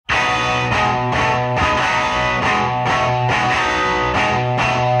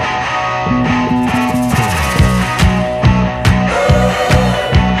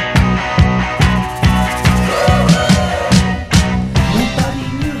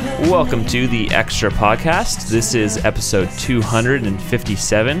Welcome to the Extra Podcast. This is episode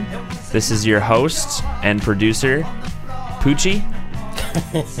 257. This is your host and producer, Poochie.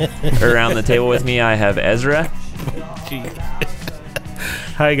 Around the table with me, I have Ezra.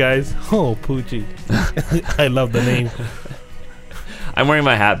 Hi, guys. Oh, Poochie. I love the name. I'm wearing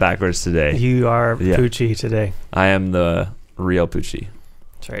my hat backwards today. You are Poochie today. I am the real Poochie.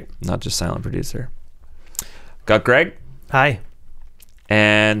 That's right. Not just silent producer. Got Greg. Hi.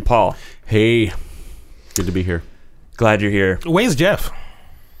 And Paul. Hey, good to be here. Glad you're here. Where's Jeff?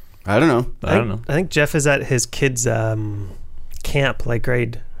 I don't know. I don't know. I think Jeff is at his kids' camp, like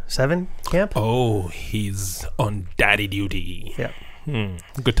grade 7 camp. Oh, he's on daddy duty. Yeah.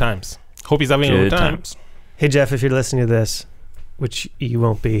 Good times. Hope he's having a good time. Hey, Jeff, if you're listening to this, which you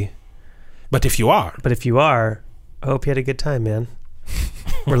won't be. But if you are. But if you are, I hope you had a good time, man.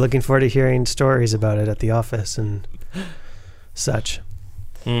 We're looking forward to hearing stories about it at the office and such.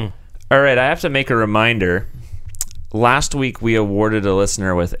 All right, I have to make a reminder. Last week, we awarded a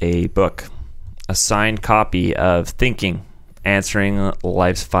listener with a book, a signed copy of Thinking, Answering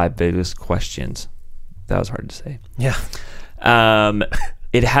Life's 5 Biggest Questions. That was hard to say. Yeah.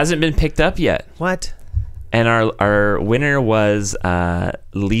 It hasn't been picked up yet. What? And our winner was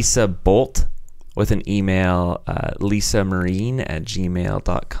Lisa Bolt with an email,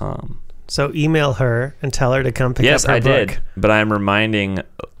 lisamarine@gmail.com. So email her and tell her to come pick up her book. Yes, I did. But I'm reminding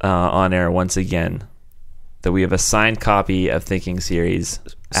on air once again that we have a signed copy of Thinking series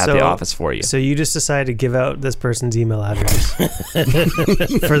at the office for you. So you just decided to give out this person's email address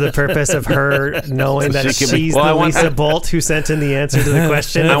for the purpose of her knowing that she's the Lisa Bolt who sent in the answer to the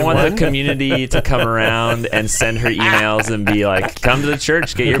question. I want the community to come around and send her emails and be like, come to the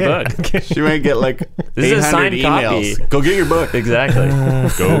church, get your book. She might get like This is a 800 signed emails. copy. Go get your book. Exactly.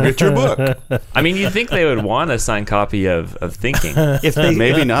 Go get your book. I mean, you'd think they would want a signed copy of Thinking. If they,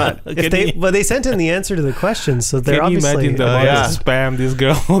 Maybe not. Well, they sent in the answer to the question, so they're Can you obviously imagine the amount of spam this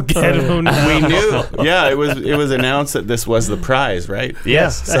girl will get? We knew. Yeah, it was announced that this was the prize, right?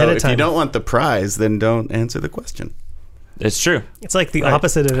 Yes. ahead So of if time. you don't want the prize, then don't answer the question. It's true. It's like the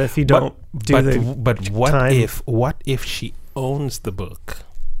opposite of if you don't But what time. if she owns the book?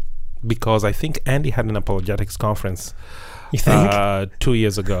 Because I think Andy had an apologetics conference. You think? 2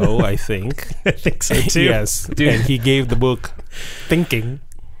 years ago, I think. I think so too. Yes, and he gave the book Thinking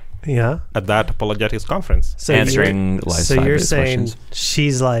Yeah. at that apologetics conference. So Answering life's So 5 you're biggest saying questions.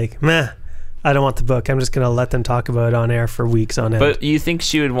 she's like, meh, I don't want the book. I'm just going to let them talk about it on air for weeks on end. But you think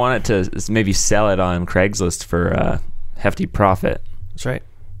she would want it to maybe sell it on Craigslist for a hefty profit? That's right.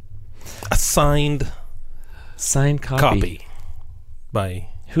 A signed Signed copy by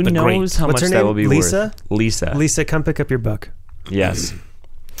Who the knows great. how What's much her that name? will be Lisa? worth? Lisa. Lisa, come pick up your book. Yes.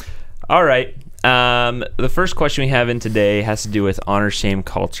 All right. The first question we have in today has to do with honor-shame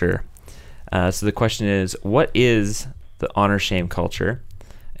culture. So the question is, what is the honor-shame culture?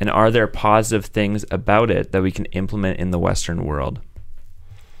 And are there positive things about it that we can implement in the Western world?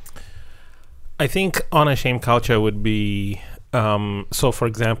 I think honor shame culture would be so for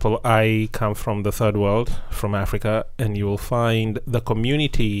example, I come from the third world, from Africa, and you will find the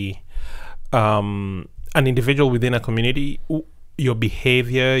community, an individual within a community, your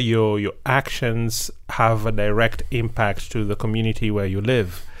behavior, your actions have a direct impact to the community where you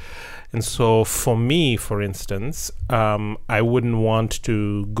live. And so for me, for instance, I wouldn't want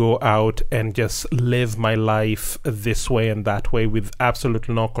to go out and just live my life this way and that way with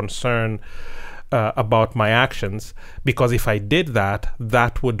absolutely no concern about my actions, because if I did that,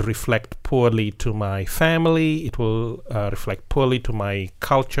 that would reflect poorly to my family. It will reflect poorly to my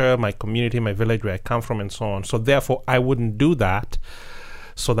culture, my community, my village where I come from, and so on. So therefore, I wouldn't do that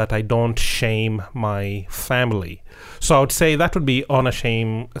so that I don't shame my family. So I would say that would be honor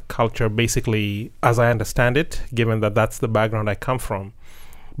shame culture, basically, as I understand it, given that that's the background I come from.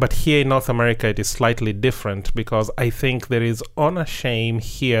 But here in North America, it is slightly different, because I think there is honor shame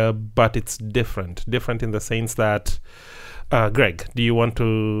here, but it's different. Different in the sense that, Greg, do you want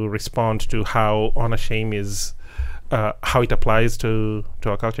to respond to how honor shame is, how it applies to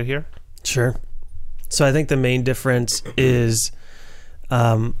our culture here? Sure. So I think the main difference is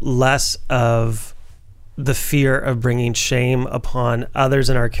less of the fear of bringing shame upon others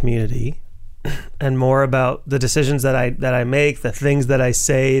in our community, and more about the decisions that I make, the things that I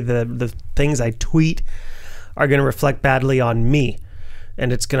say, the things I tweet are going to reflect badly on me,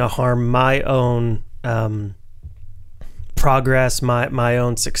 and it's going to harm my own progress, my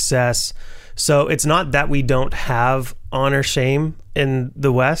own success. So it's not that we don't have honor shame in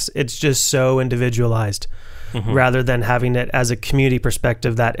the West, it's just so individualized. rather than having it as a community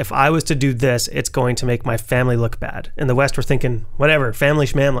perspective that if I was to do this, it's going to make my family look bad. In the West, we're thinking, whatever, family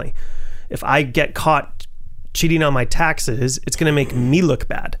schmamly. If I get caught cheating on my taxes, it's going to make me look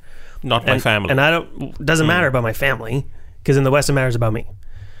bad. Not my family. And doesn't matter about my family, because in the West, it matters about me.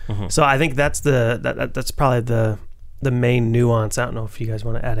 So I think that's that's probably the main nuance. I don't know if you guys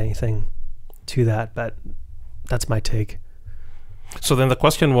want to add anything to that, but that's my take. So then the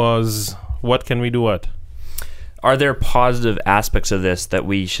question was, what can we do? Are there positive aspects of this that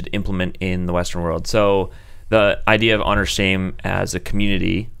we should implement in the Western world? So the idea of honor shame as a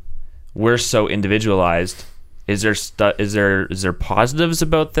community, we're so individualized. Is there positives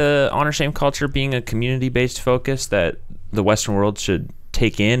about the honor shame culture being a community-based focus that the Western world should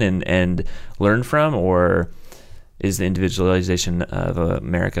take in and learn from, or is the individualization of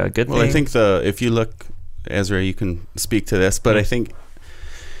America a good thing? Well, I think if you look, Ezra, you can speak to this, but I think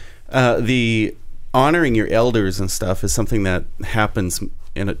the honoring your elders and stuff is something that happens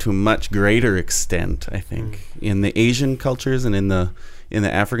to a much greater extent, I think, in the Asian cultures and in the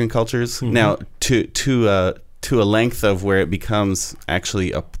African cultures. Now, to a length of where it becomes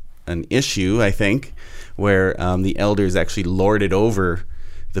actually an issue, I think, where the elders actually lord it over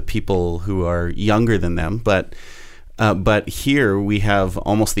the people who are younger than them. But here we have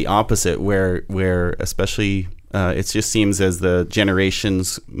almost the opposite, where especially it just seems as the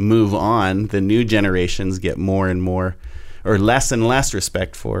generations move on, the new generations get more and more, or less and less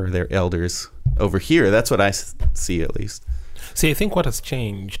respect for their elders over here. That's what I see, at least. See, I think what has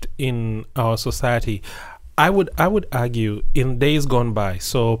changed in our society, I would argue in days gone by,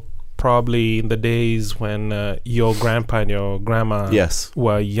 so probably in the days when your grandpa and your grandma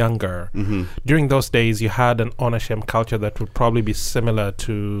were younger. During those days, you had an honor shame culture that would probably be similar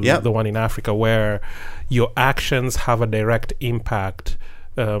to the one in Africa, where your actions have a direct impact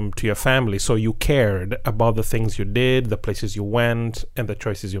to your family. So you cared about the things you did, the places you went, and the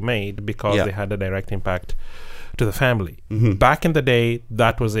choices you made because they had a direct impact to the family. Back in the day,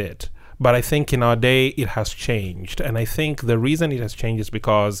 that was it. But I think in our day, it has changed. And I think the reason it has changed is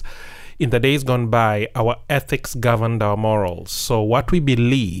because in the days gone by, our ethics governed our morals. So what we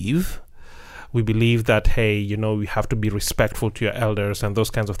believe that, hey, we have to be respectful to your elders and those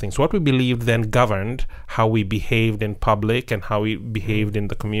kinds of things. What we believed then governed how we behaved in public and how we behaved in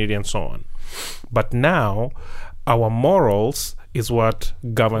the community and so on. But now, our morals is what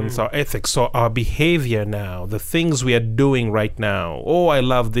governs our ethics. So our behavior now, the things we are doing right now, I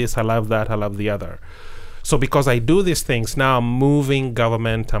love this, I love that, I love the other. So because I do these things, now I'm moving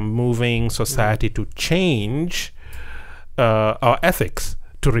government, I'm moving society to change our ethics,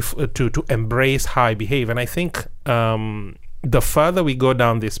 to embrace how I behave. And I think the further we go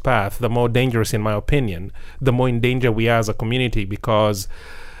down this path, the more dangerous, in my opinion, the more in danger we are as a community, because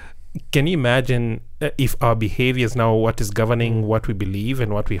can you imagine if our behavior is now what is governing what we believe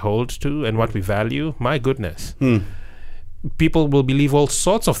and what we hold to and what we value? My goodness. People will believe all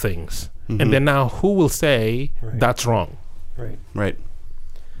sorts of things. And then now who will say that's wrong? Right.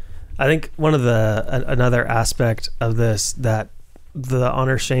 I think one of another aspect of this, that the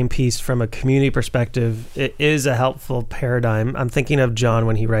honor shame piece from a community perspective, it is a helpful paradigm. I'm thinking of John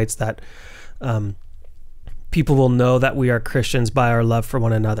when he writes that people will know that we are Christians by our love for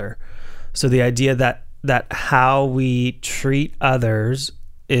one another. So the idea that how we treat others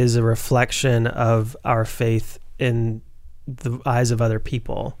is a reflection of our faith in the eyes of other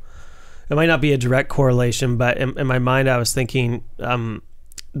people. It might not be a direct correlation, but in my mind, I was thinking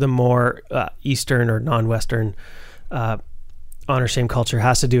the more Eastern or non-Western honor shame culture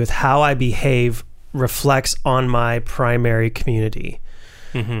has to do with how I behave reflects on my primary community.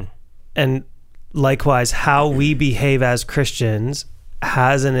 And likewise, how we behave as Christians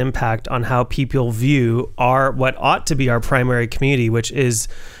has an impact on how people view what ought to be our primary community, which is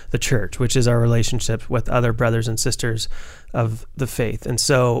the church, which is our relationship with other brothers and sisters of the faith. And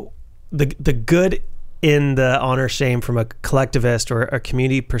so the good in the honor shame from a collectivist or a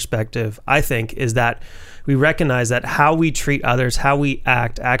community perspective, I think, is that we recognize that how we treat others, how we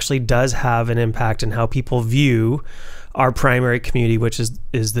act, actually does have an impact in how people view our primary community, which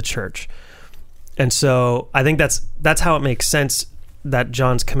is the church. And so I think that's how it makes sense that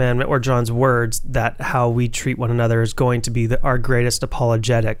John's commandment or John's words, that how we treat one another is going to be our greatest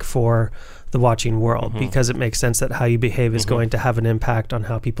apologetic for the watching world, because it makes sense that how you behave is going to have an impact on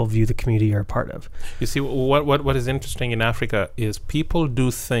how people view the community you're a part of. You see, what is interesting in Africa is people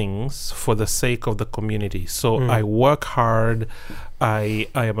do things for the sake of the community. So I work hard, I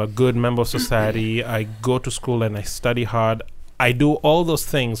am a good member of society, I go to school and I study hard. I do all those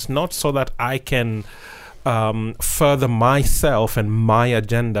things not so that I can further myself and my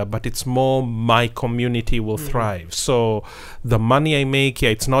agenda, but it's more my community will thrive. So the money I make,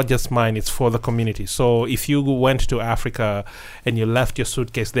 it's not just mine, it's for the community. So if you went to Africa and you left your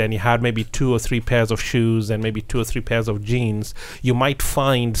suitcase there and you had maybe 2 or 3 pairs of shoes and maybe 2 or 3 pairs of jeans, you might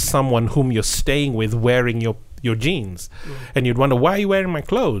find someone whom you're staying with wearing your jeans. And you'd wonder, why are you wearing my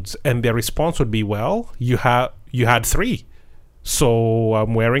clothes? And their response would be, well, you had 3, so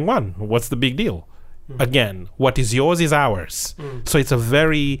I'm wearing 1. What's the big deal? Again, what is yours is ours. So it's a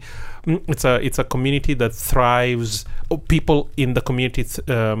very, it's a community that thrives. People in the community,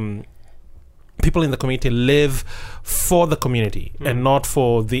 live for the community and not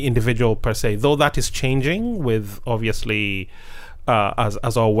for the individual per se. Though that is changing with obviously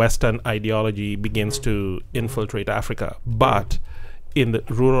as our Western ideology begins to infiltrate Africa, but in the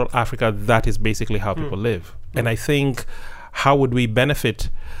rural Africa, that is basically how people live. And I think, how would we benefit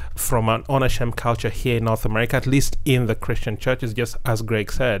from an Honor Shem culture here in North America, at least in the Christian churches, just as Greg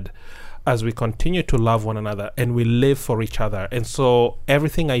said, as we continue to love one another and we live for each other. And so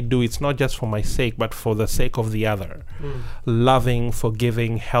everything I do, it's not just for my sake, but for the sake of the other. Loving,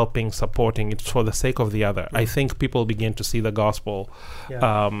 forgiving, helping, supporting, it's for the sake of the other. I think people begin to see the gospel,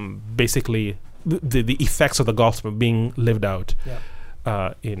 basically the effects of the gospel being lived out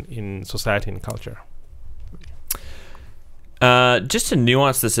in society and culture. Just to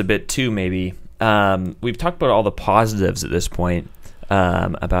nuance this a bit too, maybe we've talked about all the positives at this point,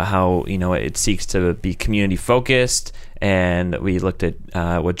 about how it seeks to be community focused, and we looked at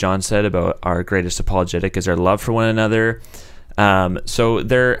what John said about our greatest apologetic is our love for one another. So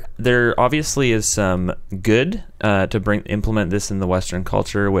there obviously is some good to implement this in the Western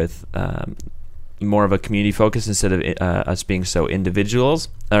culture with more of a community focus instead of us being so individualized.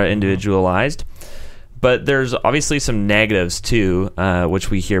 But there's obviously some negatives too, which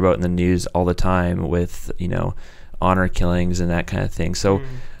we hear about in the news all the time with, honor killings and that kind of thing. So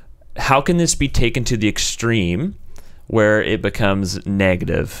how can this be taken to the extreme where it becomes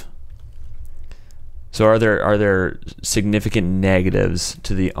negative? So are there significant negatives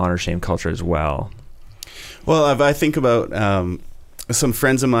to the honor shame culture as well? Well, if I think about some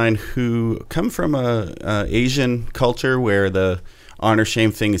friends of mine who come from a Asian culture where the honor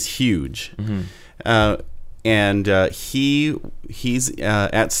shame thing is huge. And he's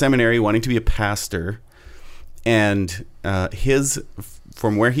at seminary wanting to be a pastor, and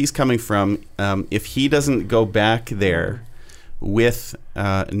from where he's coming from, if he doesn't go back there with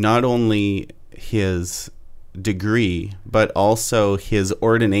not only his degree but also his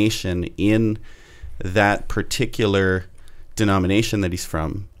ordination in that particular denomination that he's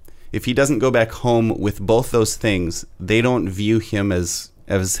from, if he doesn't go back home with both those things, they don't view him as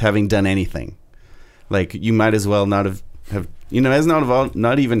having done anything. Like, you might as well not have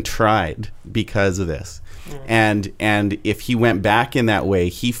not even tried because of this. And if he went back in that way,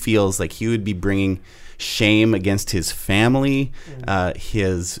 he feels like he would be bringing shame against his family.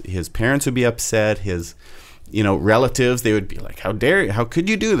 His parents would be upset. His relatives, they would be like, how could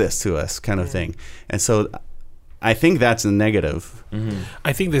you do this to us, kind of thing. And so I think that's a negative.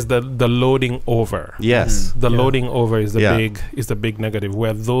 I think there's the loading over. Yes. The loading over is the big negative,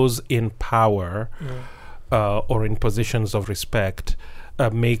 where those in power or in positions of respect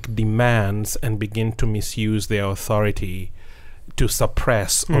make demands and begin to misuse their authority to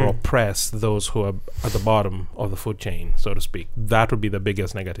suppress or oppress those who are at the bottom of the food chain, so to speak. That would be the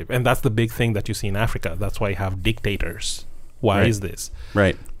biggest negative. And that's the big thing that you see in Africa. That's why you have dictators. Why is this?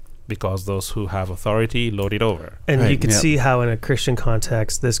 Right. Because those who have authority load it over. And you can see how in a Christian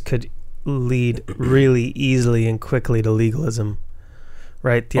context this could lead really easily and quickly to legalism,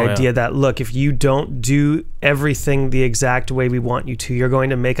 right? The idea that, look, if you don't do everything the exact way we want you to, you're going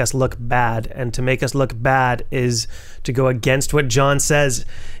to make us look bad. And to make us look bad is to go against what John says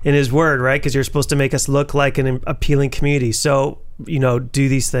in his word, right? Because you're supposed to make us look like an appealing community. So, do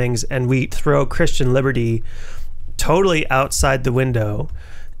these things, and we throw Christian liberty totally outside the window,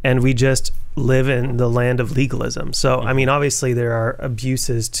 and we just live in the land of legalism. So, I mean, obviously there are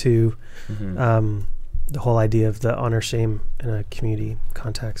abuses to the whole idea of the honor shame in a community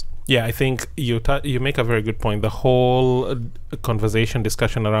context. Yeah, I think you make a very good point. The whole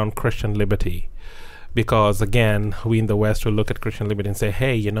discussion around Christian liberty. Because, again, we in the West will look at Christian liberty and say,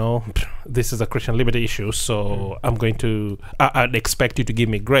 hey, this is a Christian liberty issue, so I'd expect you to give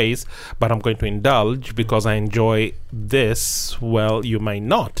me grace, but I'm going to indulge because I enjoy this. Well, you might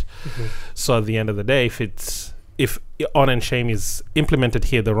not. So at the end of the day, if honor and shame is implemented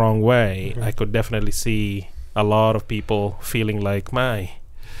here the wrong way, I could definitely see a lot of people feeling like,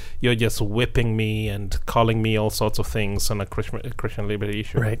 you're just whipping me and calling me all sorts of things on a Christian liberty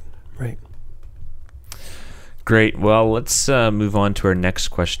issue. Right. Great. Well, let's move on to our next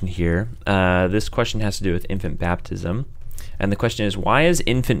question here. This question has to do with infant baptism. And the question is, why is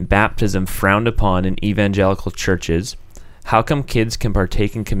infant baptism frowned upon in evangelical churches? How come kids can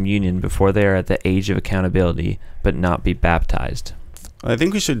partake in communion before they are at the age of accountability but not be baptized? I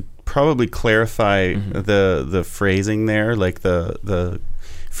think we should probably clarify the phrasing there, like the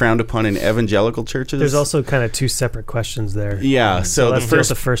frowned upon in evangelical churches. There's also kind of two separate questions there. Yeah, so let's deal with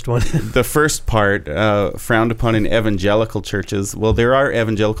the first one. The first part, frowned upon in evangelical churches. Well, there are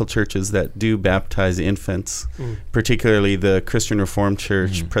evangelical churches that do baptize infants, particularly the Christian Reformed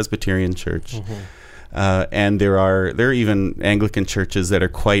Church, Presbyterian Church. And there are even Anglican churches that are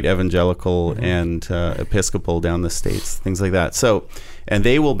quite evangelical and Episcopal down the States, things like that. So, and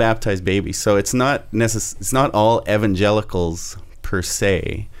they will baptize babies. So it's not all evangelicals per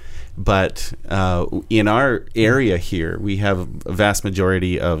se, but in our area here, we have a vast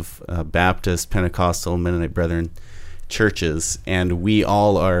majority of Baptist, Pentecostal, Mennonite Brethren churches, and we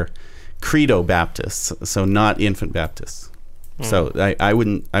all are Credo Baptists, so not infant Baptists. So I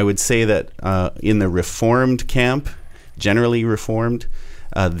would say that in the Reformed camp, generally Reformed,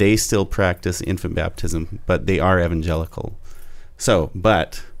 they still practice infant baptism, but they are evangelical. So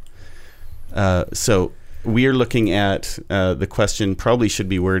we are looking at the question probably should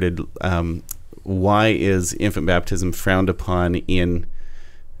be worded, why is infant baptism frowned upon in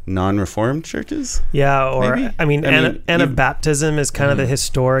non-Reformed churches? Yeah, or Maybe? I mean Anabaptism is kind of the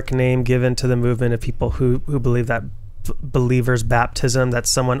historic name given to the movement of people who believe that believer's baptism, that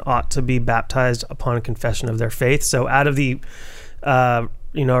someone ought to be baptized upon confession of their faith. So out of the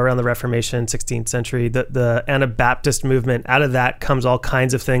around the Reformation, 16th century, the Anabaptist movement, out of that comes all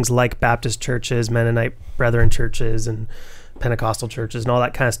kinds of things like Baptist churches, Mennonite Brethren churches, and Pentecostal churches, and all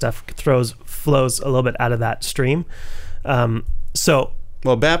that kind of stuff flows a little bit out of that stream.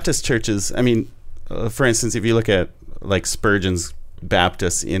 Well, Baptist churches, I mean, for instance, if you look at like Spurgeon's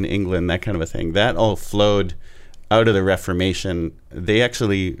Baptists in England, that kind of a thing, that all flowed out of the Reformation. They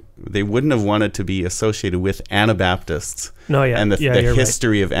wouldn't have wanted to be associated with Anabaptists and the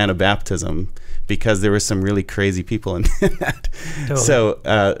history of Anabaptism, because there were some really crazy people in that. Totally.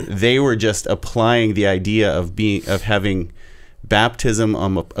 So they were just applying the idea of having baptism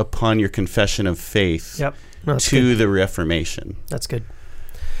upon your confession of faith to the Reformation. That's good.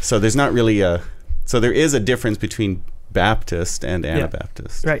 So there's not really there is a difference between Baptist and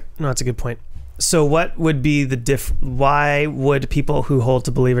Anabaptist. Right. No, that's a good point. So what would be why would people who hold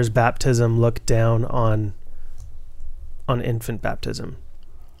to believers' baptism look down on infant baptism?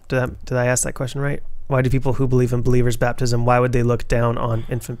 Did I ask that question right? Why do people who believe in believers' baptism, why would they look down on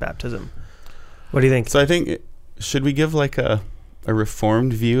infant baptism? What do you think? So I think, should we give like a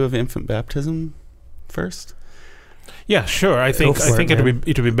Reformed view of infant baptism first? Yeah, sure. I think it would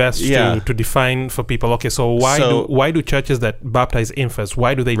be best to define for people. Okay, so why do churches that baptize infants,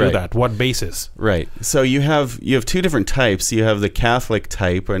 why do they do that? What basis? Right. So you have two different types. You have the Catholic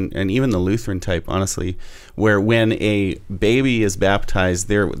type and even the Lutheran type, honestly, where when a baby is baptized,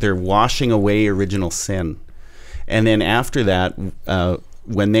 they're washing away original sin, and then after that,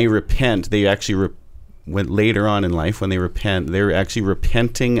 when they repent, they actually when later on in life when they repent, they're actually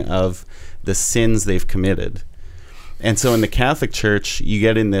repenting of the sins they've committed. And so in the Catholic Church, you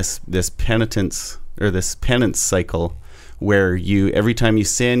get in this penitence or this penance cycle where every time you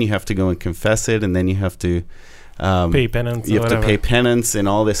sin, you have to go and confess it, and then you have to pay penance. You have to pay penance and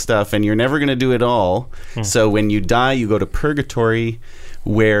all this stuff, and you're never going to do it all. So when you die, you go to purgatory,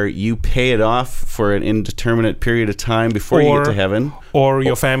 where you pay it off for an indeterminate period of time before you get to heaven, or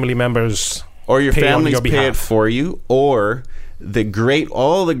your family members, or your families pay it for you, or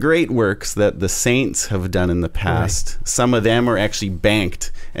all the great works that the saints have done in the past, some of them are actually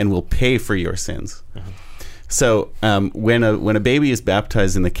banked and will pay for your sins. So when a baby is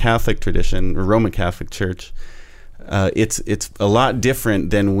baptized in the Catholic tradition, or Roman Catholic Church, it's a lot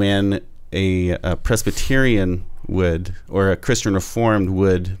different than when a Presbyterian would, or a Christian Reformed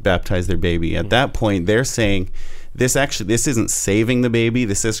would baptize their baby. At that point, they're saying this isn't saving the baby,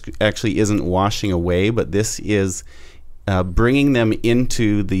 this actually isn't washing away, but this is bringing them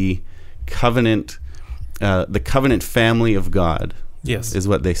into the covenant family of God. Yes, is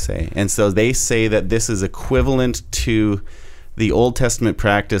what they say. And so they say that this is equivalent to the Old Testament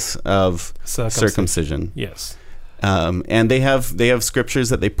practice of circumcision. Yes. And they have scriptures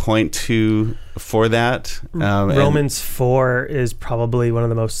that they point to for that. Romans 4 is probably one of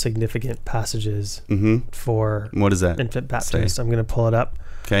the most significant passages for what is that? Infant baptism. I'm going to pull it up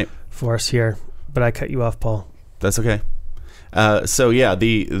for us here, but I cut you off, Paul. That's okay.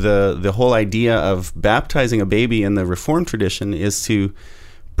 The whole idea of baptizing a baby in the Reformed tradition is to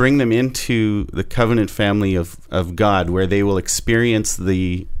bring them into the covenant family of God, where they will experience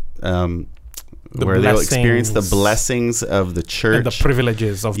the blessings of the church and the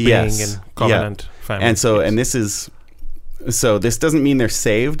privileges of being in covenant family. And so this doesn't mean they're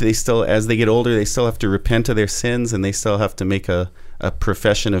saved. They still, as they get older, they still have to repent of their sins, and they still have to make a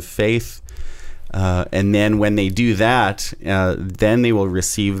profession of faith. And then when they do that, then they will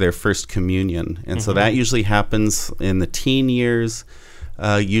receive their first communion. And so that usually happens in the teen years,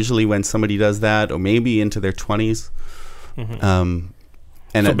 usually when somebody does that, or maybe into their 20s. And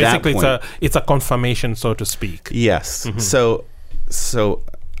so at basically that point, it's a confirmation, so to speak. Yes. So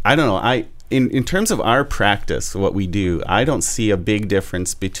I don't know. In terms of our practice, what we do, I don't see a big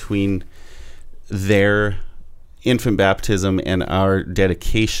difference between their infant baptism and our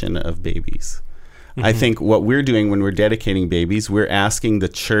dedication of babies. I think what we're doing when we're dedicating babies, we're asking the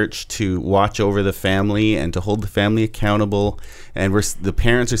church to watch over the family and to hold the family accountable. And the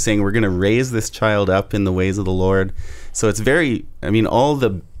parents are saying, we're going to raise this child up in the ways of the Lord. So it's all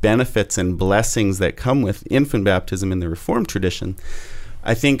the benefits and blessings that come with infant baptism in the Reformed tradition,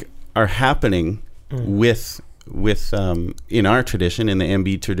 I think are happening with in our tradition, in the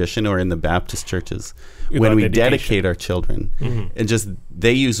MB tradition, or in the Baptist churches, when we dedicate our children. And just,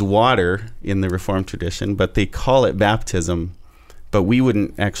 they use water in the Reformed tradition, but they call it baptism, but we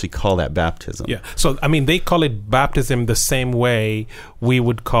wouldn't actually call that baptism. Yeah. So, they call it baptism the same way we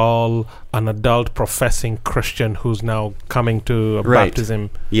would call an adult professing Christian who's now coming to a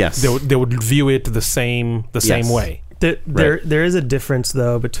baptism. Yes. They would view it the same way. There is a difference,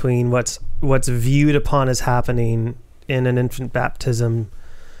 though, between what's viewed upon as happening in an infant baptism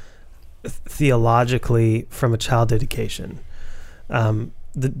theologically from a child dedication.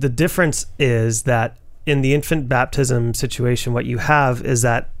 The difference is that in the infant baptism situation, what you have is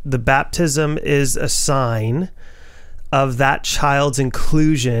that the baptism is a sign of that child's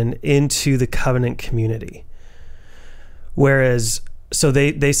inclusion into the covenant community. Whereas, so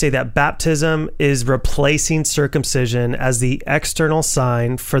they say that baptism is replacing circumcision as the external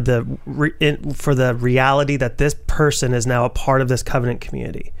sign for the reality that this person is now a part of this covenant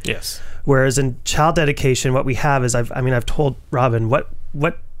community. Yes. Whereas in child dedication, what we have is, I've told Robin, what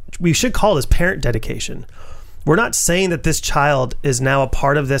we should call this parent dedication. We're not saying that this child is now a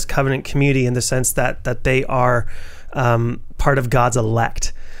part of this covenant community in the sense that they are part of God's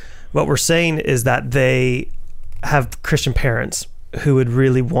elect. What we're saying is that they have Christian parents who would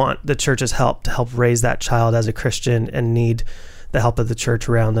really want the church's help to help raise that child as a Christian and need the help of the church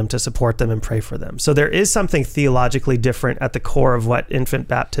around them to support them and pray for them. So there is something theologically different at the core of what infant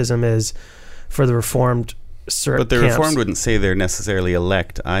baptism is for the Reformed But the Reformed wouldn't say they're necessarily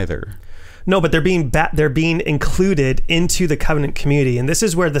elect either. No, but they're being included into the covenant community. And this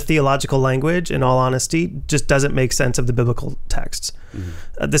is where the theological language, in all honesty, just doesn't make sense of the biblical texts.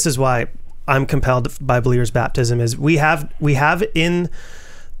 This is why I'm compelled by believers' baptism is we have in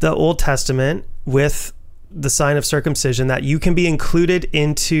the Old Testament with the sign of circumcision that you can be included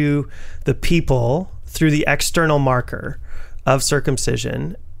into the people through the external marker of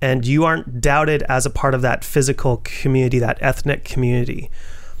circumcision, and you aren't doubted as a part of that physical community, that ethnic community.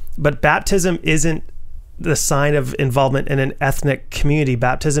 But baptism isn't the sign of involvement in an ethnic community.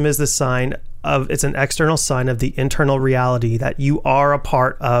 Baptism is the sign of, it's an external sign of the internal reality that you are a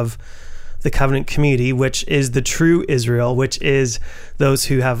part of the covenant community, which is the true Israel, which is those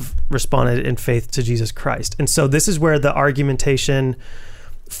who have responded in faith to Jesus Christ. And so this is where the argumentation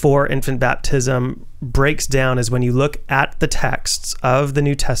for infant baptism breaks down, is when you look at the texts of the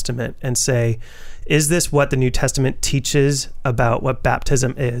New Testament and say, is this what the New Testament teaches about what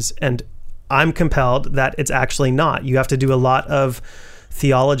baptism is? And I'm compelled that it's actually not. You have to do a lot of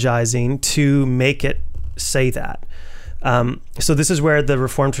theologizing to make it say that. So this is where the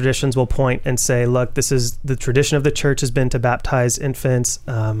Reformed traditions will point and say, look, this is the tradition of the church has been to baptize infants,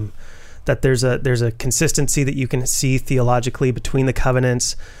 that there's a consistency that you can see theologically between the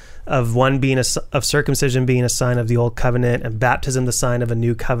covenants of one being of circumcision being a sign of the old covenant and baptism the sign of a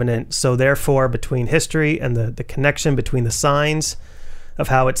new covenant. So therefore, between history and the connection between the signs of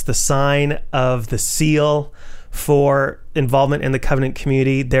how it's the sign of the seal for involvement in the covenant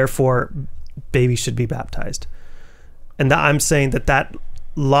community, therefore babies should be baptized. And I'm saying that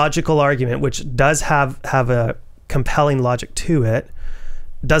logical argument, which does have a compelling logic to it,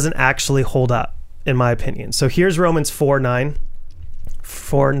 doesn't actually hold up, in my opinion. So here's Romans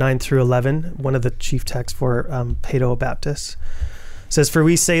 4:9 through 11, one of the chief texts for Paedo Baptists. It says, "For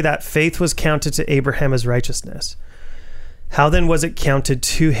we say that faith was counted to Abraham as righteousness. How then was it counted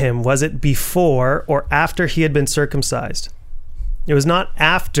to him? Was it before or after he had been circumcised? It was not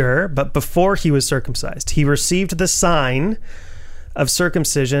after, but before he was circumcised. He received the sign of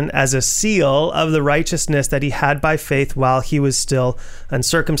circumcision as a seal of the righteousness that he had by faith while he was still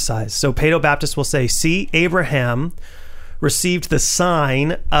uncircumcised. So Paedobaptists will say, see, Abraham received the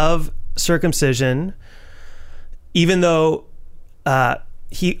sign of circumcision, even though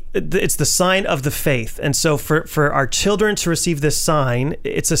it's the sign of the faith. And so for our children to receive this sign,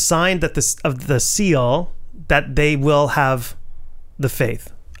 it's a sign that of the seal that they will have the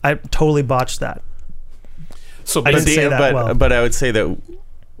faith. I totally botched that. So, I didn't say that well. But I would say that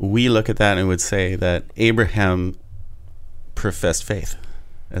we look at that and would say that Abraham professed faith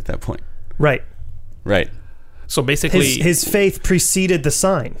at that point. Right. Right. So basically, his faith preceded the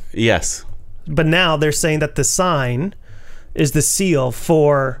sign. Yes. But now they're saying that the sign is the seal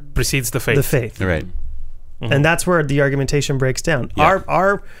for precedes the faith. the faith. Right. Mm-hmm. And that's where the argumentation breaks down. Yeah.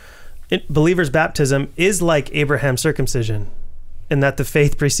 Our believer's baptism is like Abraham's circumcision in that the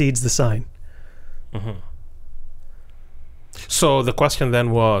faith precedes the sign. Mm-hmm. So the question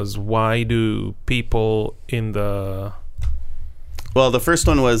then was, why do people in the... Well, the first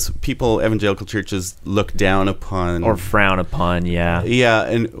one was people, evangelical churches, look down upon... Or frown upon, yeah. Yeah,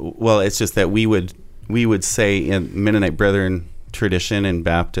 and, well, it's just that we would say in Mennonite Brethren tradition and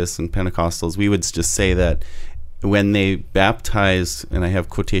Baptists and Pentecostals, we would just say that when they baptized, and I have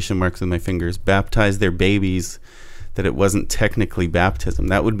quotation marks with my fingers, baptized their babies, that it wasn't technically baptism.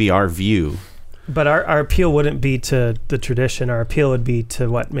 That would be our view. But our appeal wouldn't be to the tradition. Our appeal would be to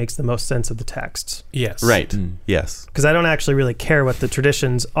what makes the most sense of the texts. Yes. Right. Yes. Because I don't actually really care what the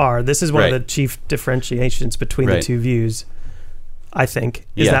traditions are. This is one of the chief differentiations between the two views, I think,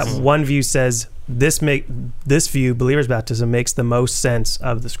 is that one view says this view, believer's baptism, makes the most sense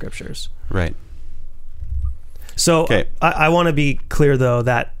of the scriptures. Right. So I want to be clear, though,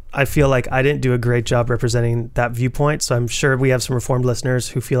 that I feel like I didn't do a great job representing that viewpoint. So I'm sure we have some Reformed listeners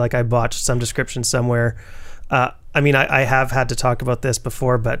who feel like I botched some description somewhere. I mean, I have had to talk about this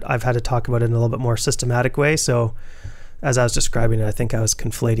before, but I've had to talk about it in a little bit more systematic way. So as I was describing it, I think I was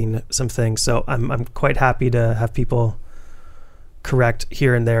conflating some things. So I'm quite happy to have people correct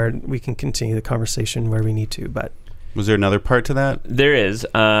here and there, and we can continue the conversation where we need to. But was there another part to that? There is.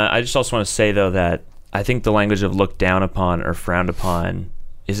 I just also want to say, though, that I think the language of looked down upon or frowned upon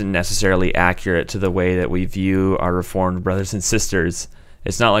isn't necessarily accurate to the way that we view our Reformed brothers and sisters.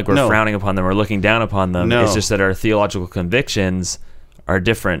 It's not like we're frowning upon them or looking down upon them. No. It's just that our theological convictions are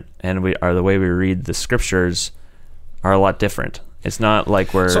different, and the way we read the scriptures are a lot different. It's not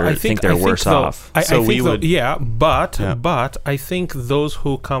like I think they're worse off. But I think those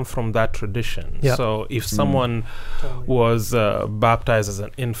who come from that tradition. Yeah. So if someone was baptized as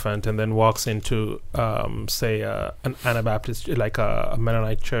an infant and then walks into, say, an Anabaptist, like a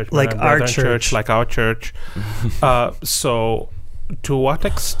Mennonite church, like our church, so to what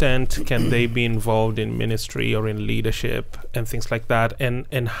extent can they be involved in ministry or in leadership and things like that,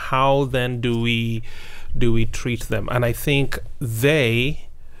 and how then do we treat them? And I think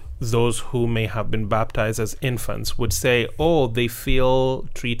those who may have been baptized as infants would say, they feel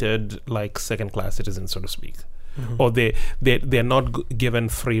treated like second-class citizens, so to speak. Mm-hmm. Or they're not given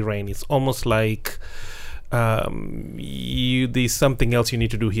free rein. It's almost like there's something else you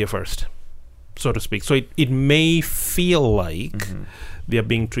need to do here first, so to speak. So it may feel like they're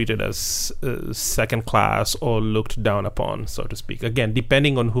being treated as second class or looked down upon, so to speak. Again,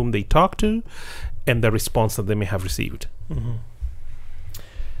 depending on whom they talk to and the response that they may have received. Mm-hmm.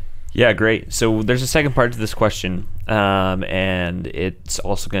 Yeah, great. So there's a second part to this question, and it's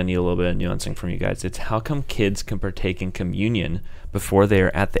also going to need a little bit of nuancing from you guys. It's how come kids can partake in communion before they are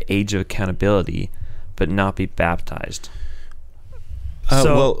at the age of accountability but not be baptized?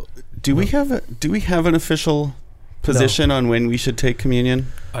 Do we have an official position on when we should take communion?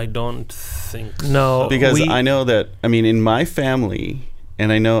 I don't think so. No, because I know that, in my family,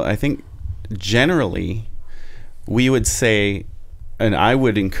 and I think generally we would say, and I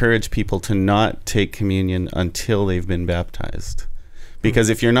would encourage people to not take communion until they've been baptized, because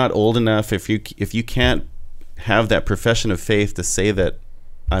if you're not old enough, if you can't have that profession of faith to say that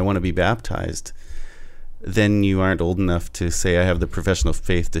I want to be baptized, then you aren't old enough to say I have the professional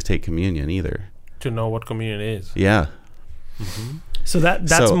faith to take communion either. To know what communion is. Yeah. Mm-hmm. So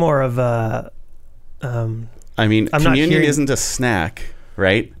that's more of a... communion isn't a snack,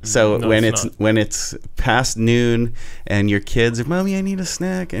 right? So when it's past noon and your kids are, Mommy, I need a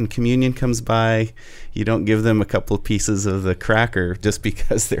snack, and communion comes by, you don't give them a couple of pieces of the cracker just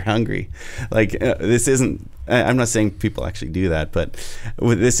because they're hungry. This isn't... I'm not saying people actually do that, but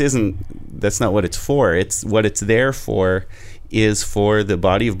that's not what it's for. What it's there for is for the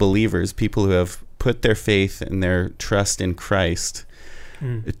body of believers, people who have put their faith and their trust in Christ,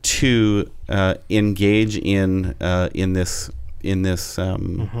 to engage in this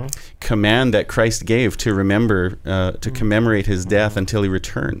command that Christ gave to remember to commemorate his death until he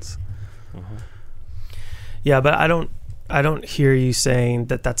returns. Yeah, but I don't hear you saying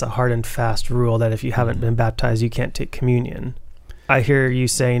that that's a hard and fast rule that if you haven't been baptized you can't take communion. I hear you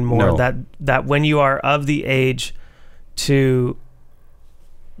saying more that when you are of the age to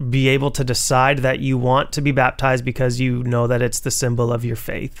be able to decide that you want to be baptized because you know that it's the symbol of your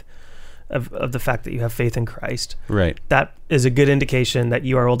faith, of the fact that you have faith in Christ. Right. That is a good indication that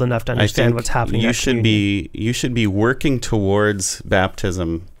you are old enough to understand what's happening. You should be working towards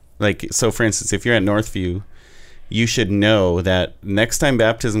baptism. Like, so for instance, if you're at Northview, you should know that next time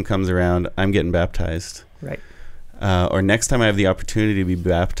baptism comes around, I'm getting baptized. Right. Or next time I have the opportunity to be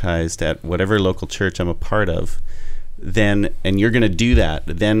baptized at whatever local church I'm a part of, then, and you're going to do that,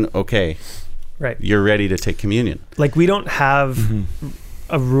 then okay, right, you're ready to take communion. Like, we don't have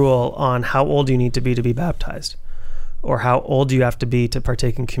a rule on how old you need to be baptized, or how old you have to be to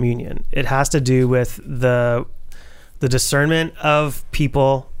partake in communion. It has to do with the discernment of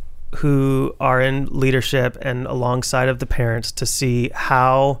people who are in leadership and alongside of the parents to see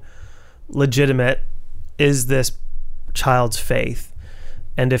how legitimate is this child's faith.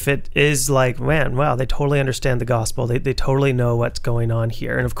 And if it is like, man, wow, they totally understand the gospel. They totally know what's going on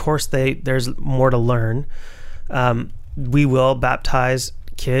here. And of course, there's more to learn. We will baptize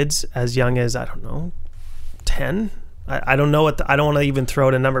kids as young as, 10. I don't know I don't want to even throw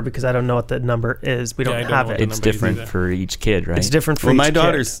out a number because I don't know what the number is. We don't have it. It's different for each kid, right? It's different for each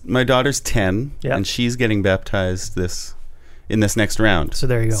kid. My daughter's 10, and she's getting baptized in this next round. So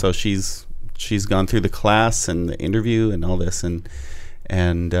there you go. So she's gone through the class and the interview and all this, and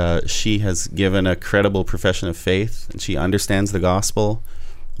she has given a credible profession of faith, and she understands the gospel,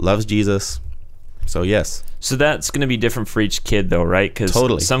 loves Jesus. So yes. So that's going to be different for each kid, though, right?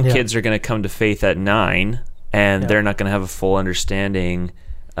 Because some kids are going to come to faith at 9, and they're not going to have a full understanding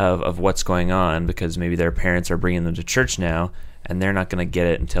of what's going on because maybe their parents are bringing them to church now, and they're not going to get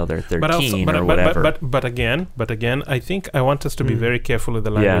it until they're 13 or whatever. But again, I think I want us to be very careful with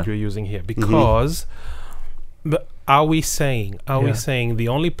the language we're using here, because are we saying the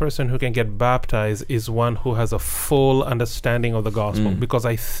only person who can get baptized is one who has a full understanding of the gospel? Because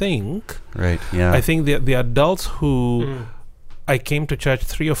I think the adults who I came to church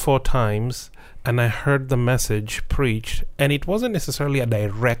 3 or 4 times and I heard the message preached, and it wasn't necessarily a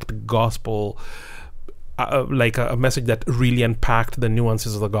direct gospel, like a message that really unpacked the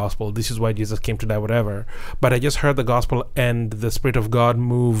nuances of the gospel. This is why Jesus came to die, whatever. But I just heard the gospel and the Spirit of God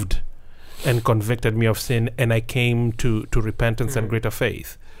moved and convicted me of sin, and I came to repentance and greater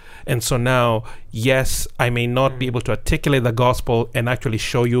faith. And so now, yes, I may not be able to articulate the gospel and actually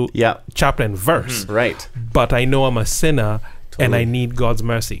show you chapter and verse, right? But I know I'm a sinner and I need God's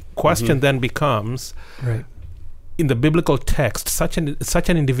mercy. Question then becomes, in the biblical text, such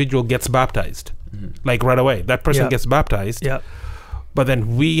an individual gets baptized, like right away. That person gets baptized. But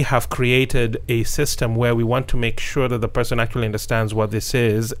then we have created a system where we want to make sure that the person actually understands what this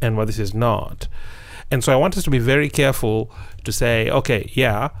is and what this is not. And so I want us to be very careful to say, okay,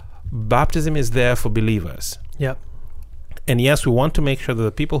 baptism is there for believers. And yes, we want to make sure that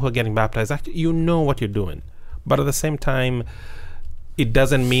the people who are getting baptized, actually, you know what you're doing. But at the same time, it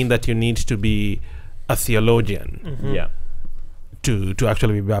doesn't mean that you need to be a theologian to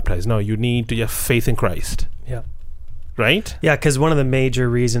actually be baptized. No, you need to have faith in Christ. Right? Yeah, because one of the major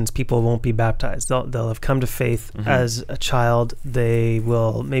reasons people won't be baptized, they'll have come to faith as a child.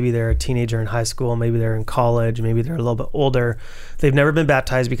 Maybe they're a teenager in high school, maybe they're in college, maybe they're a little bit older. They've never been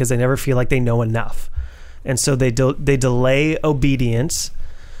baptized because they never feel like they know enough. And so they delay obedience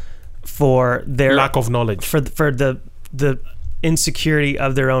for their lack of knowledge, for the insecurity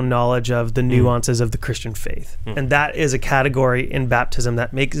of their own knowledge of the nuances of the Christian faith. And that is a category in baptism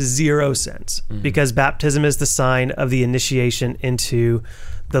that makes zero sense, because baptism is the sign of the initiation into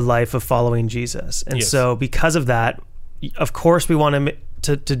the life of following Jesus. And so because of that, of course we want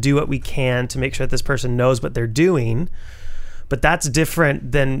to do what we can to make sure that this person knows what they're doing. But that's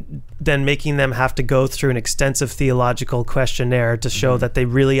different than making them have to go through an extensive theological questionnaire to show that they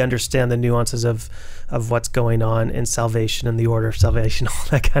really understand the nuances of what's going on in salvation and the order of salvation, all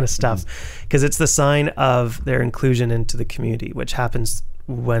that kind of stuff. Because it's the sign of their inclusion into the community, which happens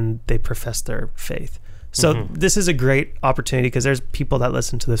when they profess their faith. So this is a great opportunity, because there's people that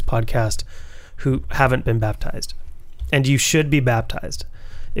listen to this podcast who haven't been baptized. And you should be baptized.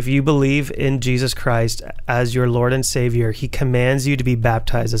 If you believe in Jesus Christ as your Lord and Savior, He commands you to be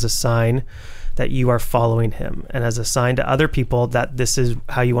baptized as a sign that you are following Him, and as a sign to other people that this is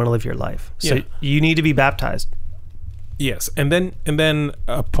how you want to live your life. So you need to be baptized. Yes, and then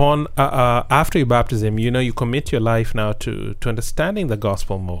upon after your baptism, you commit your life now to understanding the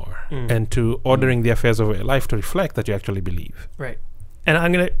gospel more and to ordering the affairs of your life to reflect that you actually believe. Right. And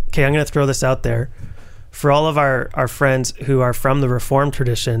I'm gonna throw this out there for all of our friends who are from the Reformed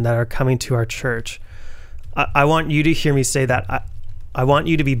tradition that are coming to our church. I want you to hear me say that I want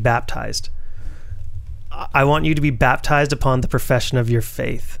you to be baptized. I want you to be baptized upon the profession of your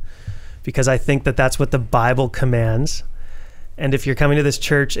faith, because I think that that's what the Bible commands. And if you're coming to this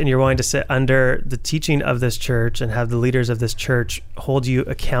church and you're wanting to sit under the teaching of this church and have the leaders of this church hold you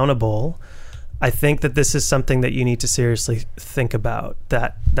accountable, I think that this is something that you need to seriously think about,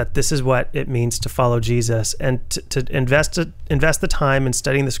 that this is what it means to follow Jesus and to invest the time in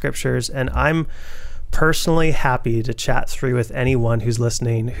studying the scriptures. And I'm personally happy to chat through with anyone who's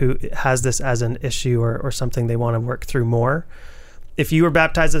listening who has this as an issue or something they want to work through more. If you were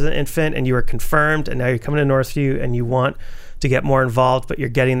baptized as an infant and you were confirmed and now you're coming to Northview and you want to get more involved, but you're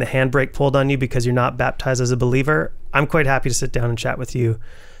getting the handbrake pulled on you because you're not baptized as a believer, I'm quite happy to sit down and chat with you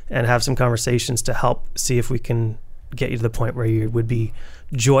and have some conversations to help see if we can get you to the point where you would be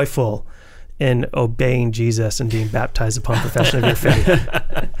joyful in obeying Jesus and being baptized upon profession of your faith.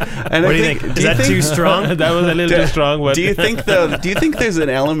 And what do you think? Is that too strong? That was a little too strong. But do you think there's an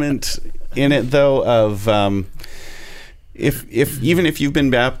element in it though of if even if you've been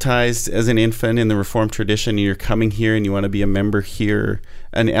baptized as an infant in the Reformed tradition and you're coming here and you want to be a member here,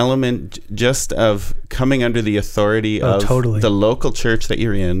 an element just of coming under the authority of the local church that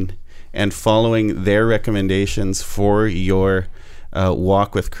you're in and following their recommendations for your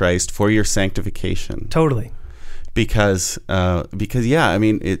walk with Christ, for your sanctification. Totally. Because yeah, I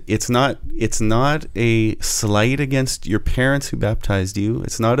mean, it's not a slight against your parents who baptized you.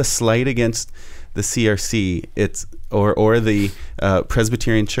 It's not a slight against the CRC. Or the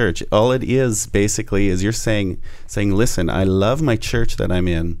Presbyterian Church. All it is basically is you're saying, listen, I love my church that I'm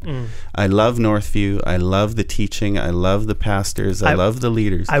in. I love Northview. I love the teaching. I love the pastors. I love the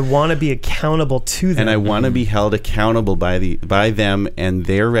leaders. I want to be accountable to them. And I want to be held accountable by them, and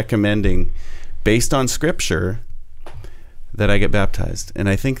they're recommending, based on Scripture, that I get baptized. And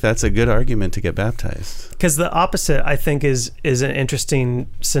I think that's a good argument to get baptized. Because the opposite, I think, is an interesting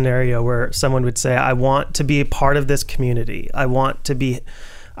scenario where someone would say, I want to be a part of this community. I want to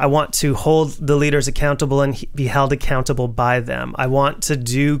hold the leaders accountable and be held accountable by them. I want to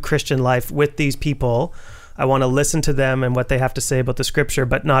do Christian life with these people. I want to listen to them and what they have to say about the scripture,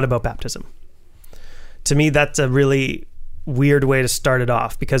 but not about baptism. To me, that's a really weird way to start it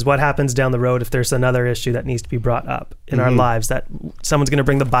off, because what happens down the road if there's another issue that needs to be brought up in our lives, that someone's going to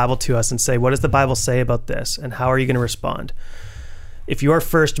bring the Bible to us and say, what does the Bible say about this, and how are you going to respond? If your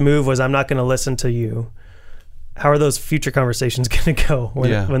first move was, I'm not going to listen to you, how are those future conversations going to go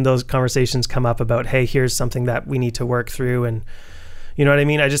when those conversations come up about, hey, here's something that we need to work through? And you know what I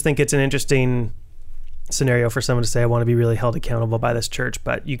mean? I just think it's an interesting scenario for someone to say, I want to be really held accountable by this church,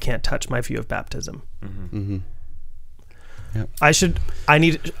 but you can't touch my view of baptism. Yep.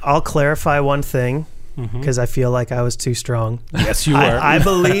 I'll clarify one thing, because I feel like I was too strong. Yes, you were. I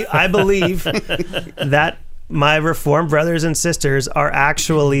believe that my Reformed brothers and sisters are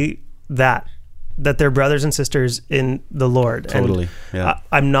actually that they're brothers and sisters in the Lord. Totally. And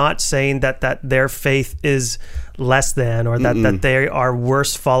I'm not saying that their faith is less than, or that they are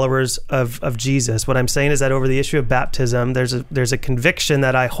worse followers of Jesus. What I'm saying is that over the issue of baptism, there's a conviction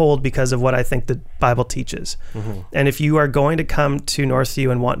that I hold because of what I think the Bible teaches. And if you are going to come to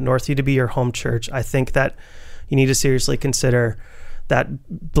Northview and want Northview to be your home church, I think that you need to seriously consider that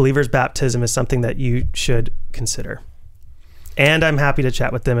believers' baptism is something that you should consider. And I'm happy to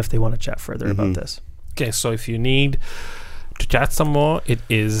chat with them if they want to chat further about this. Okay, so if you need to chat some more, it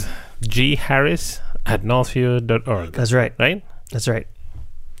is gharris@northview.org. That's right. Right? That's right.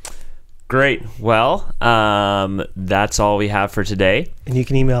 Great. Well, that's all we have for today. And you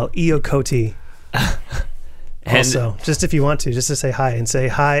can email Eokoti also, just if you want to, just to say hi and say,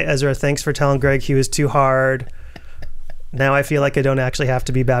 hi, Ezra, thanks for telling Greg he was too hard. Now I feel like I don't actually have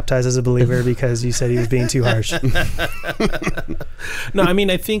to be baptized as a believer because you said he was being too harsh. No, I mean,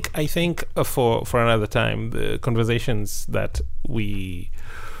 I think for another time, the conversations that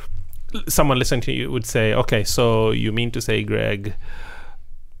someone listening to you would say, okay, so you mean to say, Greg,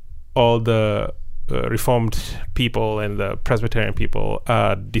 all the Reformed people and the Presbyterian people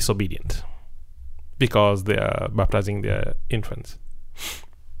are disobedient because they are baptizing their infants?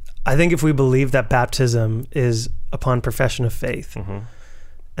 I think if we believe that baptism is upon profession of faith, and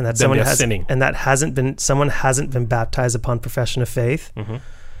that someone hasn't been baptized upon profession of faith,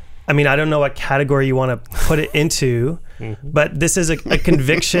 I mean, I don't know what category you want to put it into, But this is a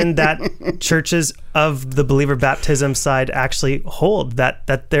conviction that churches of the believer baptism side actually hold,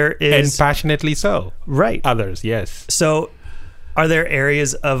 that there is... And passionately so. Right. Others, yes. So are there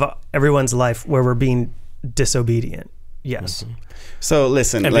areas of everyone's life where we're being disobedient? Yes. So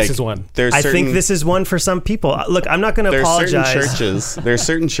listen, And like, this is one. There's I certain, think this is one for some people. Look, I'm not going to there's apologize.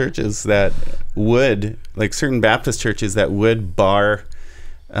 certain churches that would, like certain Baptist churches that would bar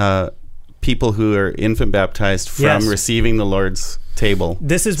people who are infant baptized from Yes. receiving the Lord's table.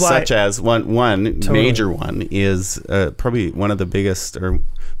 This is why... Such as one Totally. major one is probably one of the biggest or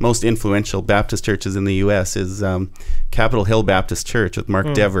most influential Baptist churches in the U.S. is Capitol Hill Baptist Church with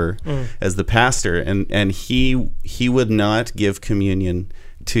Mark Dever as the pastor, and he would not give communion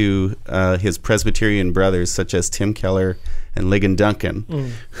to his Presbyterian brothers such as Tim Keller and Ligon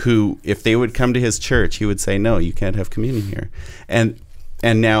Duncan, who, if they would come to his church, he would say, no, you can't have communion here. And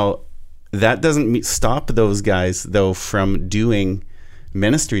now that doesn't stop those guys though from doing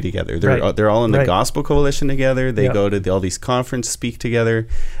ministry together. They're all in the Gospel Coalition together. They go to all these conferences, speak together.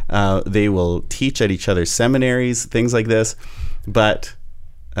 They will teach at each other's seminaries, things like this. But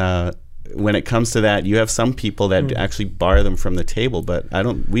when it comes to that, you have some people that actually bar them from the table. But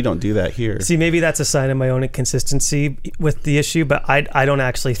we don't do that here. See, maybe that's a sign of my own inconsistency with the issue, but I don't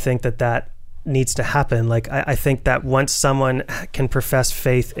actually think that needs to happen. Like, I think that once someone can profess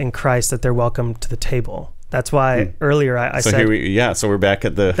faith in Christ, that they're welcome to the table. That's why earlier I said... So we're back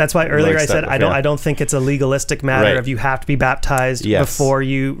at the... That's why earlier I said I don't think it's a legalistic matter of you have to be baptized before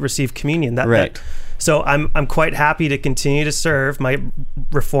you receive communion. So I'm quite happy to continue to serve my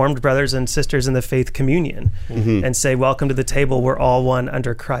Reformed brothers and sisters in the faith communion and say, welcome to the table. We're all one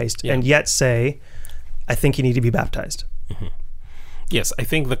under Christ. And yet say, I think you need to be baptized. Yes, I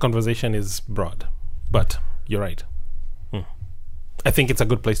think the conversation is broad, but you're right. I think it's a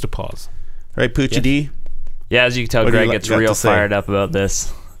good place to pause. Right, Poochie D? Yeah, as you can tell, What do you Greg gets got real to say? fired up about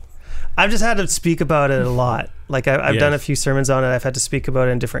this. I've just had to speak about it a lot. Like I've done a few sermons on it. I've had to speak about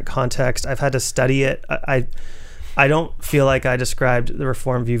it in different contexts. I've had to study it. I don't feel like I described the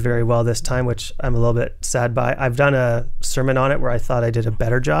Reformed view very well this time, which I'm a little bit sad by. I've done a sermon on it where I thought I did a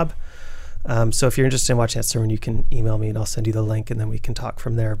better job. So if you're interested in watching that sermon, you can email me and I'll send you the link and then we can talk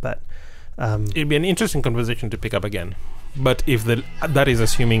from there. But it'd be an interesting conversation to pick up again. But if that is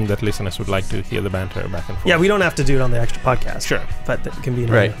assuming that listeners would like to hear the banter back and forth. Yeah, we don't have to do it on the extra podcast. Sure. But it can be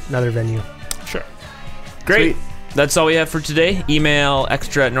in another venue. Sure. Great. That's all we have for today. Email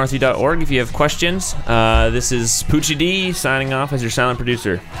extra@northview.org if you have questions. This is Poochie D signing off as your silent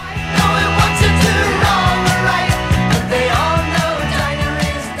producer.